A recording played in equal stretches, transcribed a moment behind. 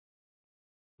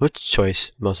Which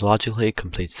choice most logically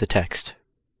completes the text?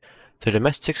 The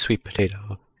domestic sweet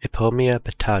potato, Ipomea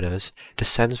batatas,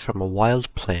 descends from a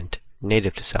wild plant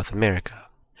native to South America.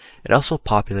 It also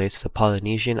populates the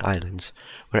Polynesian islands,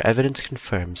 where evidence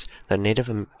confirms that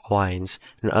native Hawaiians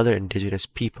and other indigenous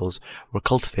peoples were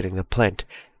cultivating the plant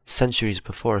centuries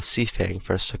before seafaring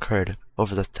first occurred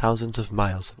over the thousands of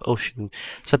miles of ocean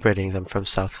separating them from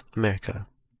South America.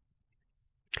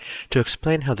 To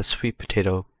explain how the sweet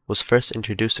potato was first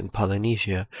introduced in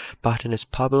Polynesia, botanist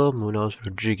Pablo Munoz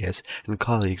Rodriguez and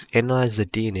colleagues analyzed the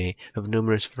DNA of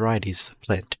numerous varieties of the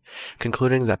plant,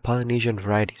 concluding that Polynesian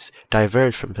varieties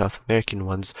diverged from South American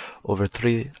ones over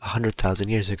 300,000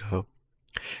 years ago.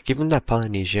 Given that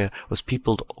Polynesia was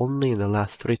peopled only in the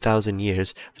last 3,000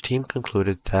 years, the team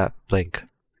concluded that blank.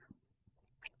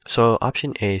 So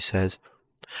option A says,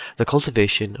 the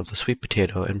cultivation of the sweet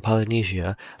potato in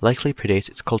Polynesia likely predates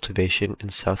its cultivation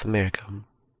in South America.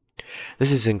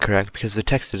 This is incorrect because the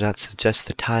text does not suggest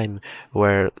the time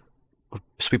where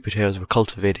sweet potatoes were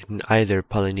cultivated in either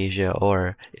Polynesia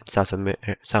or in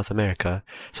South America,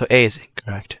 so A is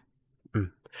incorrect.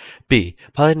 B.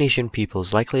 Polynesian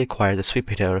peoples likely acquired the sweet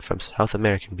potato from South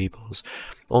American peoples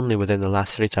only within the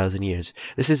last 3,000 years.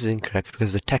 This is incorrect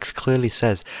because the text clearly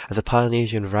says that the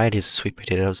Polynesian varieties of sweet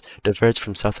potatoes diverged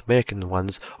from South American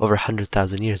ones over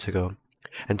 100,000 years ago.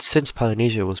 And since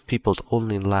Polynesia was peopled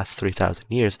only in the last 3,000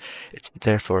 years, it's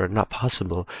therefore not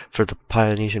possible for the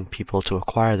Polynesian people to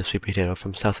acquire the sweet potato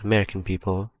from South American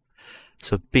people.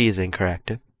 So B is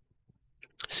incorrect.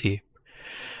 C.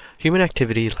 Human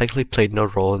activity likely played no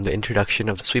role in the introduction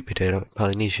of the sweet potato in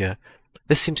Polynesia.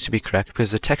 This seems to be correct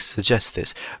because the text suggests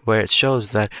this, where it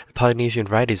shows that the Polynesian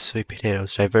varieties of sweet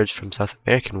potatoes diverged from South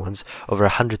American ones over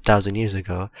 100,000 years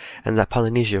ago, and that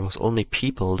Polynesia was only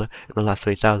peopled in the last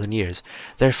 3,000 years.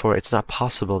 Therefore, it's not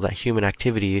possible that human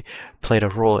activity played a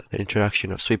role in the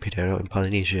introduction of sweet potato in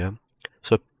Polynesia.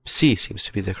 So C seems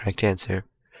to be the correct answer.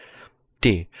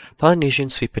 D. Polynesian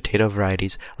sweet potato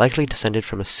varieties likely descended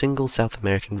from a single South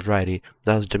American variety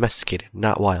that was domesticated,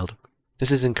 not wild.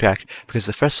 This is incorrect because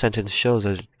the first sentence shows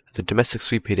that the domestic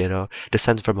sweet potato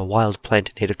descends from a wild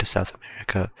plant native to South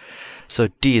America. So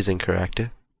D is incorrect.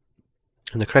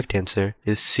 And the correct answer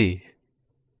is C.